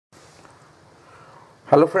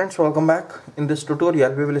Hello friends, welcome back. In this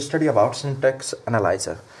tutorial we will study about syntax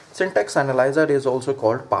analyzer. Syntax analyzer is also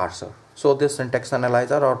called parser. So this syntax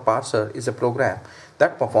analyzer or parser is a program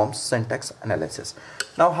that performs syntax analysis.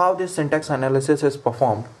 Now how this syntax analysis is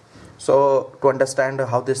performed? So to understand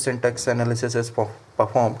how this syntax analysis is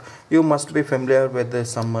performed, you must be familiar with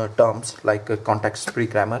some terms like context-free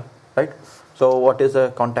grammar, right? So what is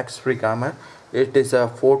a context-free grammar? It is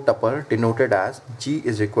a 4-tuple denoted as G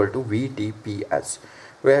is equal to VTPS,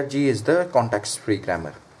 where G is the context-free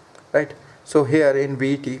grammar, right? So here in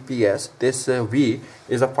VTPS, this V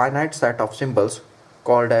is a finite set of symbols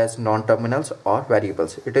called as non-terminals or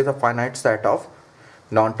variables. It is a finite set of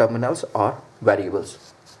non-terminals or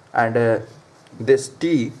variables. And this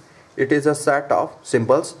T, it is a set of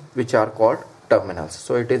symbols which are called terminals.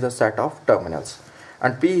 So it is a set of terminals.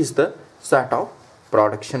 And P is the set of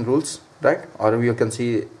production rules, right? Or you can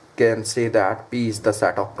say that P is the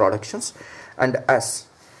set of productions. And S,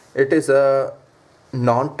 it is a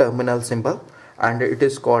non-terminal symbol and it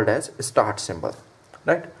is called as start symbol,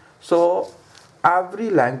 right? So every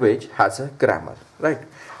language has a grammar, right?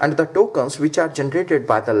 And the tokens which are generated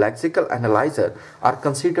by the lexical analyzer are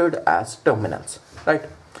considered as terminals, right?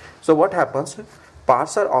 So what happens?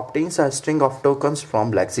 Parser obtains a string of tokens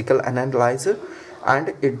from lexical analyzer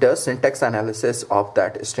and it does syntax analysis of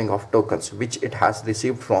that string of tokens which it has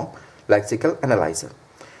received from lexical analyzer.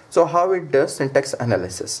 So how it does syntax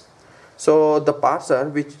analysis? So the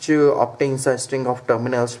parser which obtains a string of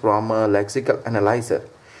terminals from a lexical analyzer,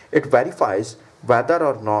 it verifies whether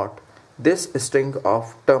or not this string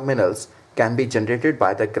of terminals can be generated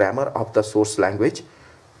by the grammar of the source language.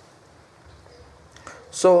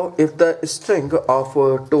 So if the string of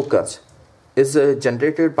tokens is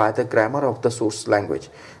generated by the grammar of the source language,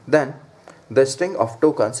 then the string of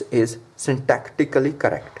tokens is syntactically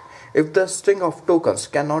correct. If the string of tokens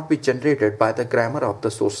cannot be generated by the grammar of the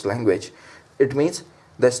source language, it means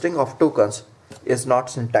the string of tokens is not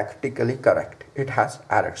syntactically correct. It has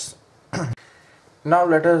errors. Now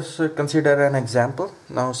let us consider an example.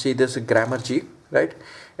 Now see this grammar G, right?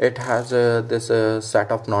 It has this set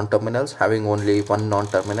of non-terminals having only one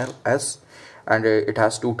non-terminal S, and it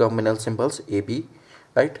has two terminal symbols A, B,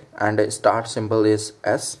 right? And a start symbol is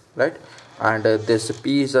S, right? And this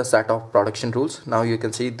P is a set of production rules. Now you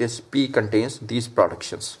can see this P contains these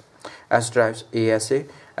productions: S drives ASA,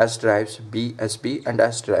 S drives BSB, and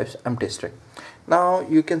S drives empty string. Now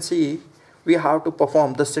you can see we have to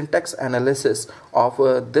perform the syntax analysis of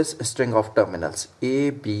this string of terminals A,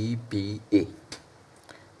 B, B, A,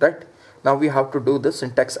 right? Now we have to do the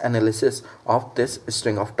syntax analysis of this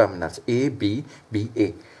string of terminals A, B, B,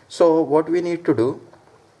 A. So what we need to do,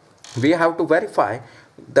 we have to verify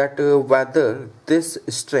that whether this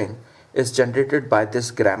string is generated by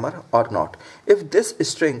this grammar or not. If this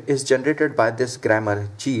string is generated by this grammar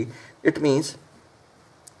G, it means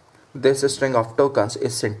this string of tokens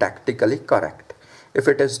is syntactically correct. If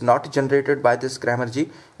it is not generated by this grammar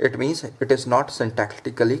G, it means it is not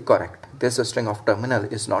syntactically correct. This string of terminal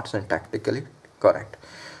is not syntactically correct.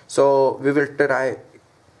 So we will try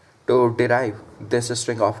to derive this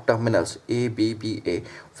string of terminals A, B, B, A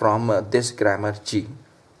from this grammar G,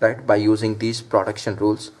 right, by using these production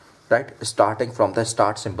rules, right, starting from the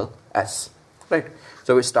start symbol S, right?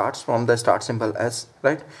 So it starts from the start symbol S,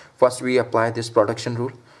 right? First we apply this production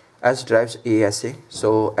rule. S drives ASA,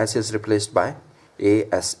 so S is replaced by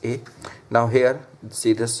ASA. Now here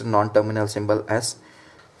see this non-terminal symbol S.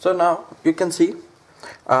 So now you can see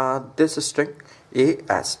this string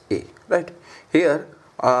ASA, right? Here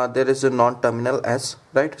there is a non-terminal S,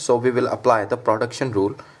 right? So we will apply the production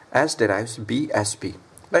rule S derives BSB,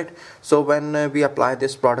 right? So when we apply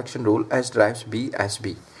this production rule S derives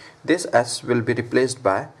BSB, this S will be replaced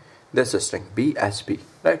by this string BSB,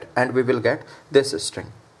 right? And we will get this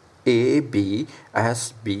string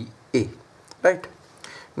ABSBA, right?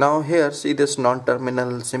 Now here see this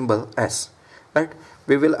non-terminal symbol S, right?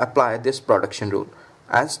 We will apply this production rule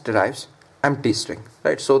S derives empty string,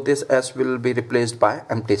 right? So this S will be replaced by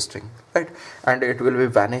empty string, right? And it will be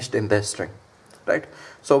vanished in the string, right?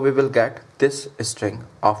 So we will get this string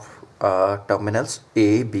of terminals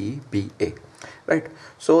A, B, B, A, right?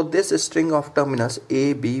 So this string of terminals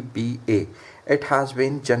A, B, B, A, it has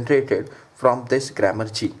been generated from this grammar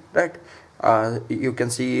G, right? You can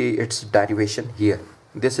see its derivation here.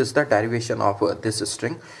 This is the derivation of this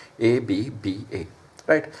string A, B, B, A,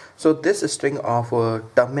 right? So this string of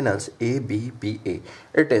terminals A, B, B, A,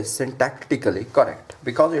 it is syntactically correct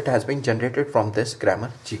because it has been generated from this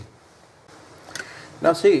grammar G.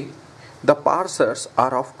 Now see, the parsers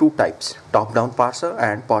are of two types: top-down parser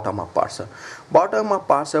and bottom-up parser. Bottom-up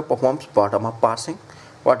parser performs bottom-up parsing,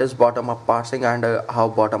 what is bottom-up parsing and how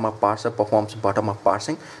bottom-up parser performs bottom-up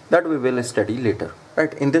parsing, that we will study later,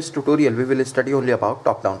 right? In this tutorial we will study only about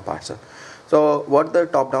top-down parser. So what the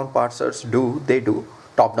top-down parsers do, they do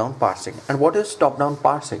top-down parsing. And what is top-down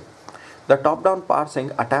parsing? The top-down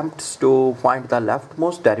parsing attempts to find the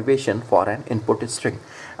leftmost derivation for an input string,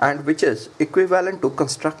 and which is equivalent to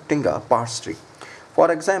constructing a parse tree.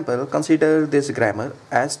 For example, consider this grammar: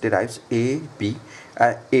 as derives a, b,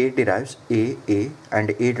 a derives a,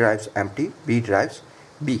 and a derives empty, b derives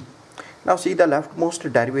b. Now see the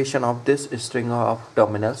leftmost derivation of this string of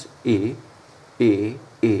terminals a,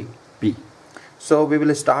 b. So we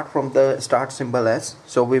will start from the start symbol s.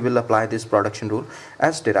 So we will apply this production rule: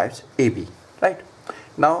 s derives ab, right?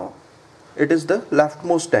 Now it is the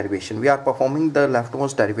leftmost derivation. We are performing the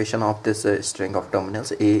leftmost derivation of this string of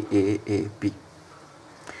terminals a, b.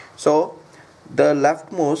 So the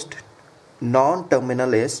leftmost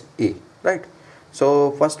non-terminal is a, right?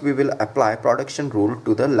 So first we will apply production rule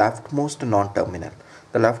to the leftmost non-terminal.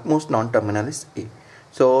 The leftmost non-terminal is a.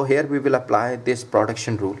 So here we will apply this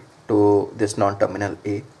production rule to this non-terminal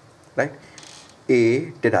a, right?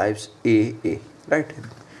 A derives a, right?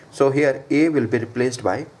 So here a will be replaced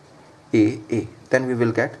by a. Then we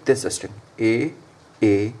will get this string a,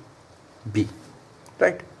 b,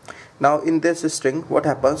 right? Now in this string what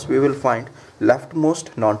happens, we will find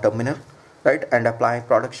leftmost non-terminal, right, and apply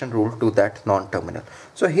production rule to that non-terminal.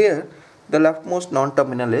 So here the leftmost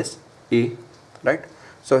non-terminal is a, right?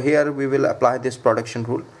 So here we will apply this production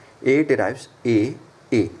rule: a derives a.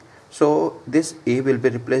 So this a will be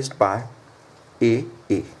replaced by a,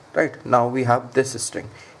 right? Now we have this string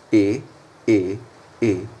a, b.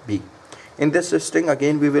 In this string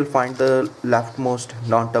again we will find the leftmost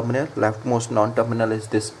non-terminal. Leftmost non-terminal is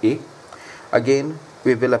this a. Again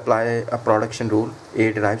we will apply a production rule: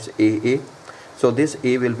 a derives a. So this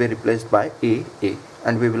a will be replaced by a,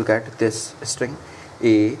 and we will get this string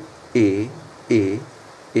a, b.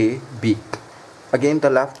 Again the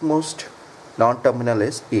leftmost non-terminal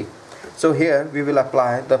is a. So here we will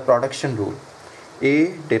apply the production rule: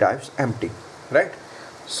 a derives empty, right?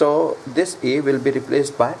 So this a will be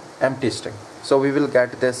replaced by empty string. So we will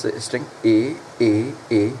get this string a,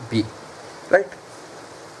 b, right?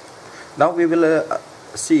 Now we will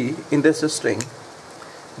see in this string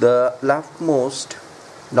the leftmost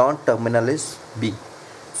non-terminal is b.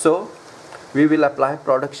 So we will apply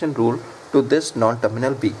production rule to this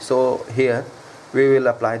non-terminal b. So here we will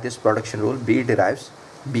apply this production rule: b derives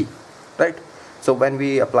b, right? So when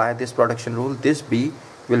we apply this production rule, this b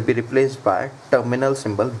will be replaced by terminal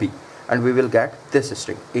symbol b, and we will get this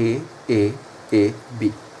string a,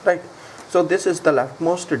 b, right? So this is the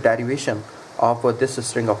leftmost derivation of this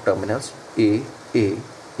string of terminals a, b.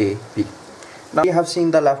 Now we have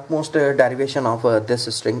seen the leftmost derivation of this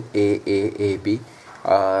string a, b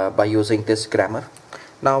by using this grammar.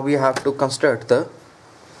 Now we have to construct the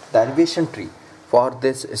derivation tree for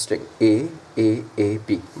this string a,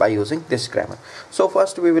 b by using this grammar. So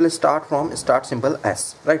first we will start from start symbol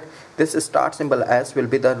s, right? This start symbol s will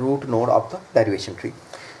be the root node of the derivation tree,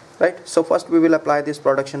 right? So first we will apply this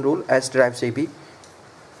production rule: s derives ab.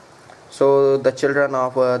 So the children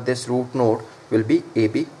of this root node will be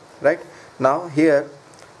ab, right? Now here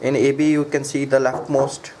in ab you can see the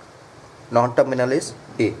leftmost non-terminal is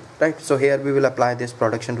a, right? So here we will apply this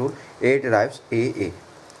production rule: a derives a,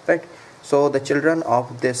 right? So the children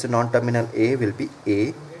of this non-terminal a will be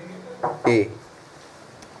a.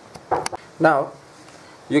 Now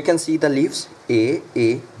you can see the leaves a,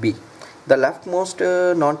 b. The leftmost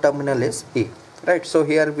non-terminal is a, right? So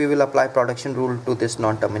here we will apply production rule to this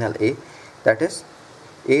non-terminal a, that is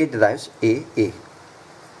a derives a.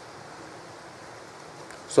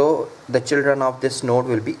 So the children of this node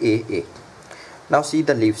will be a. Now see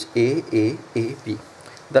the leaves a, b.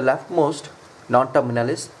 The leftmost non-terminal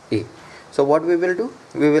is a. So what we will do?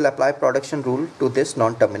 We will apply production rule to this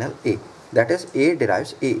non-terminal a, that is a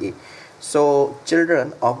derives a. So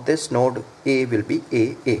children of this node a will be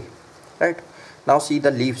a, right? Now see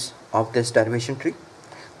the leaves of this derivation tree.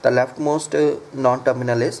 The leftmost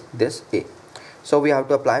non-terminal is this a. So we have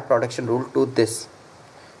to apply production rule to this.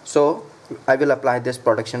 So I will apply this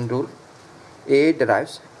production rule: a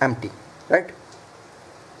derives empty, right?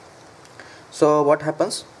 So what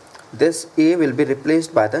happens? This a will be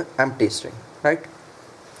replaced by the empty string, right?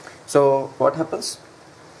 So what happens?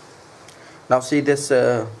 Now see this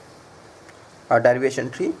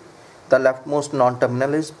derivation tree. The leftmost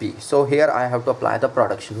non-terminal is b. So here I have to apply the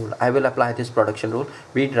production rule. I will apply this production rule: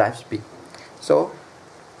 b derives b. So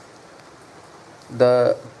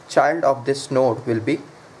the child of this node will be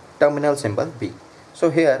terminal symbol b. So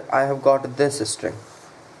here I have got this string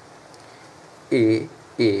a,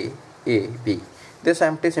 A, A, B. This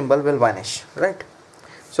empty symbol will vanish, right?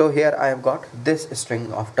 So here I have got this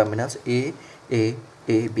string of terminals A, A,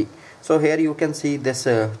 A, B. So here you can see this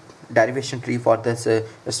derivation tree for this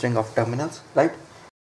string of terminals, right?